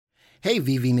Hey,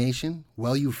 VV Nation.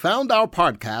 Well, you found our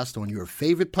podcast on your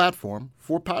favorite platform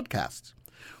for podcasts.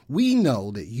 We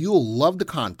know that you'll love the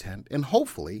content and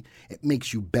hopefully it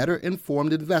makes you better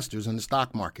informed investors in the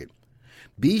stock market.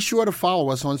 Be sure to follow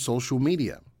us on social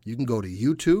media. You can go to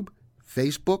YouTube,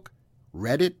 Facebook,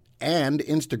 Reddit, and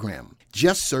Instagram.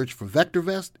 Just search for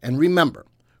VectorVest and remember,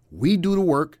 we do the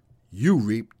work, you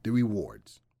reap the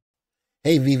rewards.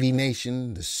 Hey, VV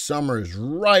Nation, the summer is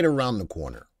right around the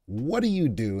corner. What do you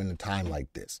do in a time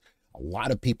like this? A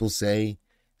lot of people say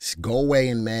go away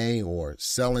in May or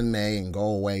sell in May and go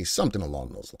away, something along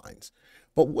those lines.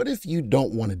 But what if you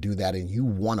don't want to do that and you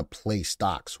want to play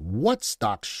stocks? What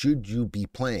stocks should you be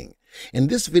playing? And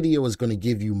this video is going to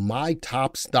give you my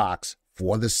top stocks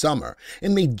for the summer,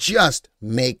 and they just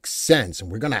make sense,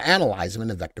 and we're going to analyze them in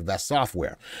the VectorVest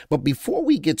software. But before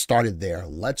we get started there,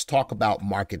 let's talk about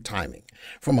market timing.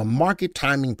 From a market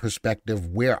timing perspective,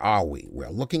 where are we? We're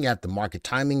looking at the market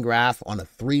timing graph on a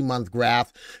 3-month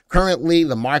graph. Currently,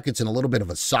 the market's in a little bit of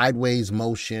a sideways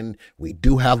motion. We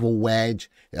do have a wedge,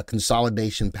 a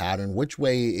consolidation pattern. Which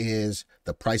way is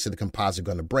the price of the composite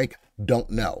going to break?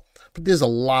 Don't know. But there's a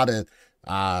lot of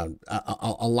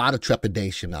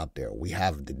trepidation out there. We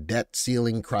have the debt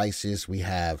ceiling crisis. We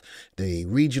have the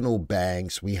regional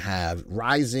banks. We have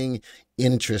rising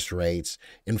interest rates.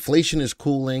 Inflation is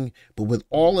cooling. But with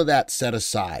all of that set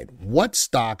aside, what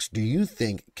stocks do you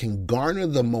think can garner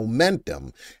the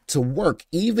momentum to work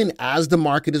even as the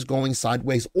market is going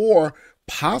sideways or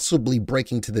possibly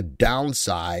breaking to the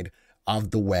downside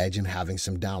of the wedge and having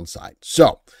some downside?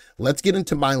 So let's get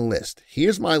into my list.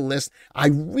 Here's my list. I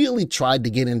really tried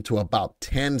to get into about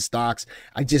 10 stocks.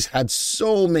 I just had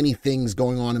so many things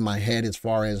going on in my head as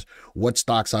far as what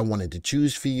stocks I wanted to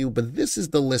choose for you. But this is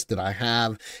the list that I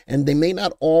have, and they may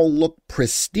not all look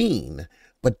pristine,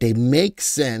 but they make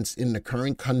sense in the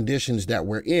current conditions that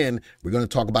we're in. We're going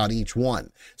to talk about each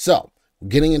one. So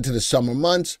getting into the summer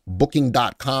months,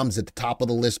 Booking.com is at the top of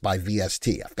the list by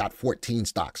VST. I've got 14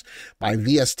 stocks. By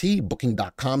VST,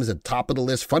 Booking.com is at the top of the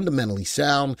list, fundamentally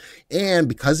sound. And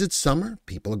because it's summer,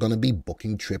 people are going to be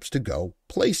booking trips to go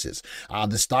places.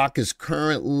 The stock is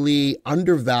currently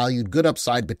undervalued, good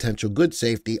upside potential, good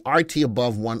safety, RT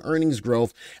above 1, earnings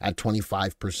growth at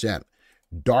 25%.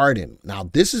 Darden. Now,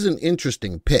 this is an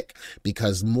interesting pick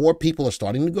because more people are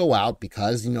starting to go out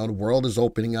because, the world is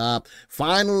opening up.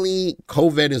 Finally,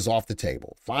 COVID is off the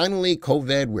table. Finally,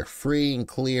 COVID, we're free and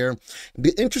clear.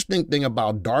 The interesting thing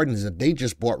about Darden is that they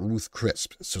just bought Ruth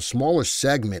Crisp. It's a smaller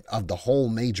segment of the whole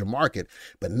major market,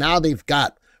 but now they've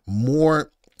got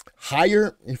more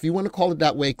higher, if you want to call it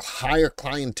that way, higher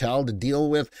clientele to deal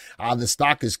with. The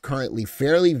stock is currently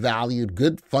fairly valued,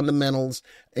 good fundamentals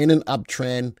in an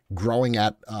uptrend, growing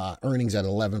at earnings at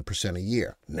 11% a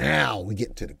year. Now we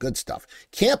get to the good stuff.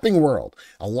 Camping World.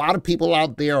 A lot of people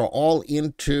out there are all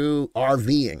into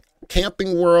RVing.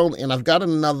 Camping World, and I've got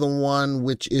another one,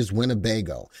 which is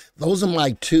Winnebago. Those are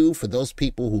my two for those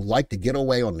people who like to get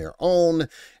away on their own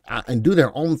and do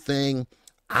their own thing.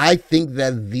 I think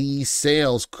that these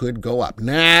sales could go up.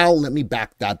 Now, let me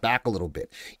back that back a little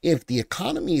bit. If the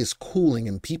economy is cooling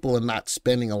and people are not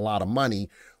spending a lot of money,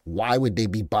 why would they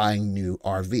be buying new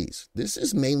RVs? This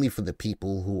is mainly for the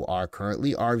people who are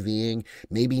currently RVing,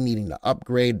 maybe needing to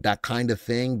upgrade, that kind of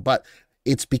thing. But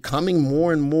it's becoming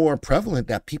more and more prevalent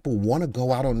that people want to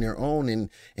go out on their own and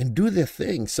do their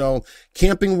thing. So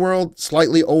Camping World,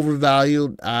 slightly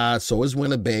overvalued. So is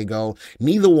Winnebago.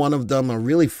 Neither one of them are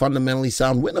really fundamentally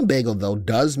sound. Winnebago, though,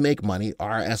 does make money.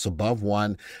 RS above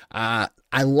 1. I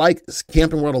like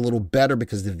Camping World a little better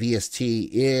because the VST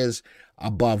is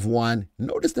above 1.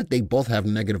 Notice that they both have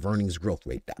negative earnings growth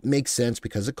rate. That makes sense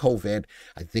because of COVID.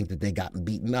 I think that they got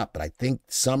beaten up, but I think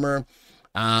summer,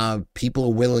 people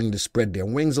are willing to spread their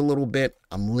wings a little bit.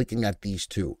 I'm looking at these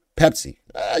two. Pepsi.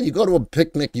 You go to a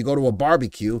picnic, you go to a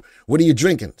barbecue. What are you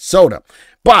drinking? Soda.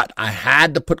 But I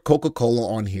had to put Coca-Cola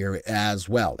on here as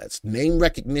well. That's name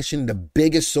recognition, the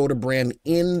biggest soda brand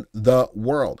in the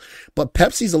world. But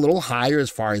Pepsi's a little higher as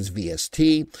far as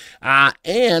VST.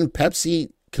 And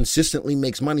Pepsi consistently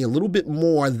makes money a little bit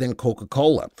more than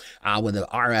Coca-Cola with an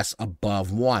RS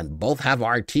above 1. Both have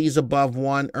RTs above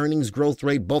 1, earnings growth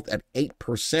rate both at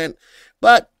 8%,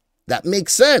 but that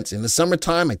makes sense. In the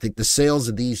summertime, I think the sales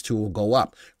of these two will go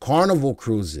up. Carnival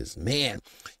Cruises, man,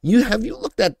 have you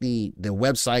looked at the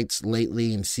websites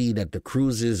lately and see that the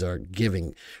cruises are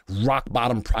giving rock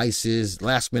bottom prices,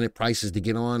 last minute prices to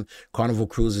get on? Carnival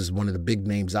Cruises is one of the big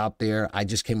names out there. I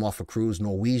just came off a cruise,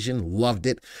 Norwegian, loved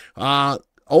it.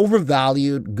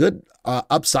 overvalued, good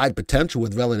upside potential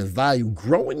with relative value,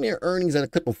 growing their earnings at a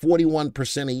clip of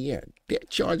 41% a year. They're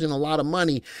charging a lot of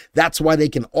money. That's why they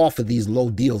can offer these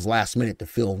low deals last minute to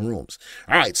fill rooms.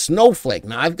 All right, Snowflake.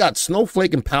 Now, I've got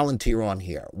Snowflake and Palantir on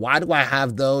here. Why do I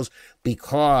have those?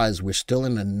 Because we're still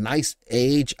in a nice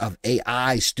age of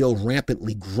AI, still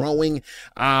rampantly growing,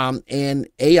 and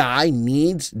AI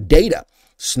needs data.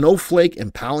 Snowflake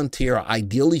and Palantir are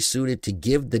ideally suited to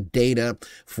give the data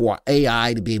for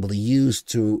AI to be able to use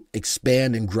to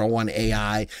expand and grow on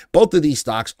AI. Both of these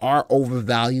stocks are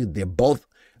overvalued. They're both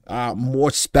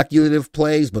more speculative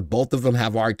plays, but both of them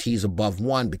have RTs above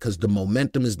 1 because the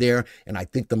momentum is there, and I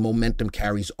think the momentum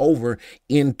carries over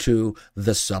into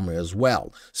the summer as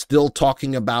well. Still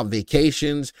talking about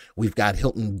vacations, we've got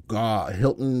Hilton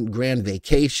Grand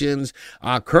Vacations,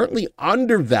 currently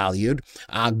undervalued,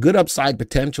 good upside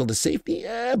potential. The safety,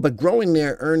 but growing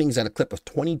their earnings at a clip of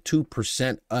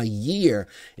 22% a year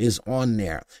is on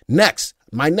there. Next,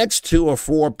 my next two are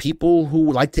for people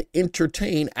who like to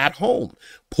entertain at home.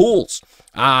 Pools.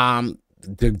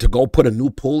 To go put a new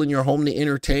pool in your home to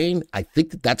entertain. I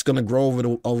think that's going to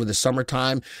grow over the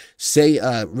summertime. Say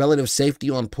relative safety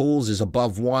on pools is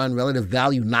above 1. Relative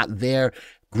value not there.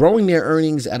 Growing their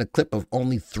earnings at a clip of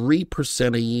only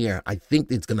 3% a year. I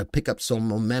think it's going to pick up some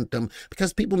momentum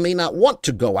because people may not want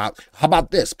to go out. How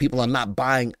about this? People are not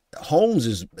buying homes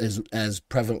as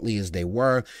prevalently as they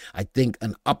were. I think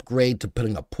an upgrade to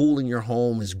putting a pool in your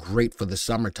home is great for the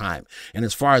summertime. And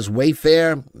as far as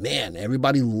Wayfair, man,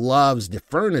 everybody loves the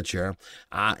furniture,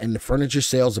 and the furniture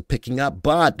sales are picking up,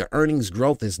 but the earnings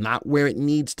growth is not where it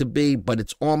needs to be, but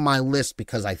it's on my list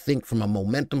because I think from a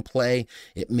momentum play,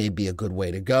 it may be a good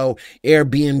way to go.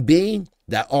 Airbnb,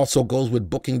 that also goes with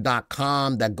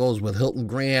Booking.com. That goes with Hilton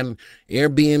Grand.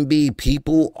 Airbnb,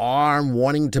 people are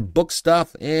wanting to book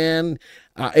stuff, and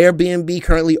Airbnb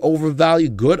currently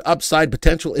overvalued. Good upside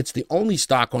potential. It's the only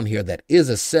stock on here that is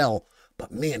a sell.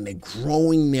 But man, they're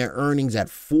growing their earnings at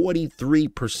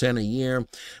 43% a year.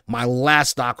 My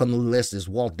last stock on the list is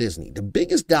Walt Disney. The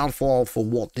biggest downfall for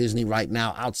Walt Disney right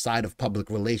now, outside of public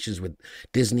relations with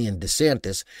Disney and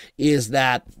DeSantis, is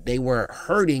that they were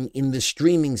hurting in the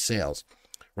streaming sales.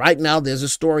 Right now, there's a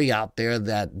story out there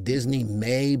that Disney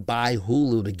may buy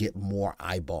Hulu to get more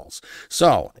eyeballs.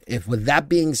 So, if with that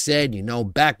being said,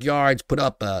 backyards, put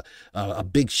up a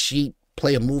big sheet,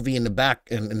 play a movie in the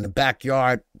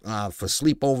backyard for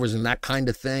sleepovers and that kind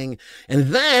of thing.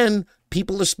 And then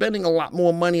people are spending a lot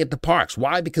more money at the parks.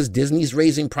 Why? Because Disney's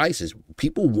raising prices.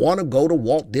 People want to go to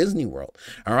Walt Disney World.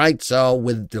 All right. So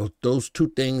with those two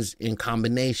things in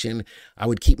combination, I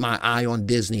would keep my eye on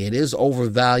Disney. It is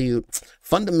overvalued,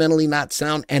 fundamentally not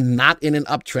sound, and not in an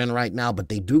uptrend right now, but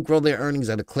they do grow their earnings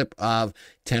at a clip of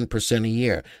 10% a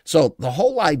year. So the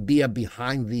whole idea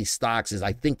behind these stocks is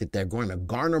I think that they're going to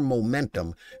garner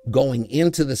momentum going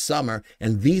into the summer.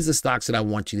 And these are stocks that I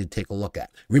want you to take a look at.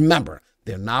 Remember,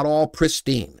 they're not all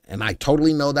pristine, and I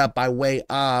totally know that by way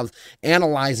of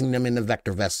analyzing them in the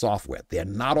VectorVest software. They're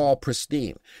not all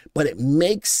pristine, but it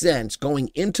makes sense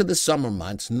going into the summer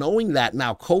months, knowing that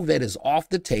now COVID is off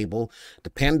the table.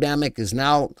 The pandemic is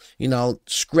now,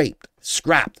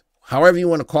 scrapped, however you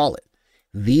want to call it.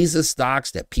 These are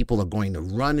stocks that people are going to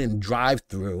run and drive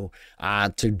through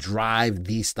to drive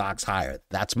these stocks higher.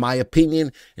 That's my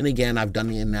opinion. And again, I've done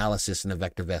the analysis in the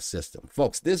VectorVest system.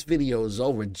 Folks, this video is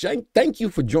over. Thank you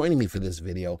for joining me for this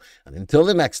video. And until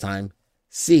the next time,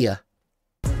 see ya.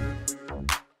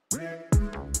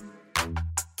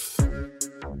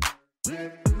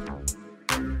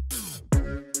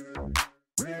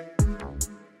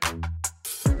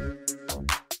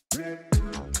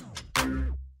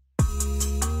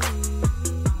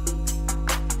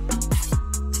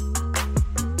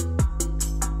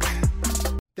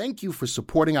 Thank you for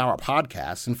supporting our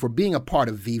podcast and for being a part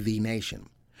of VV Nation.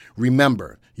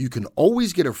 Remember, you can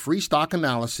always get a free stock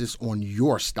analysis on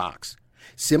your stocks.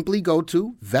 Simply go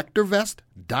to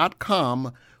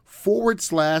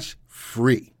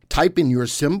VectorVest.com/free. Type in your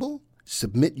symbol,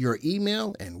 submit your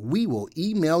email, and we will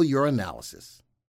email your analysis.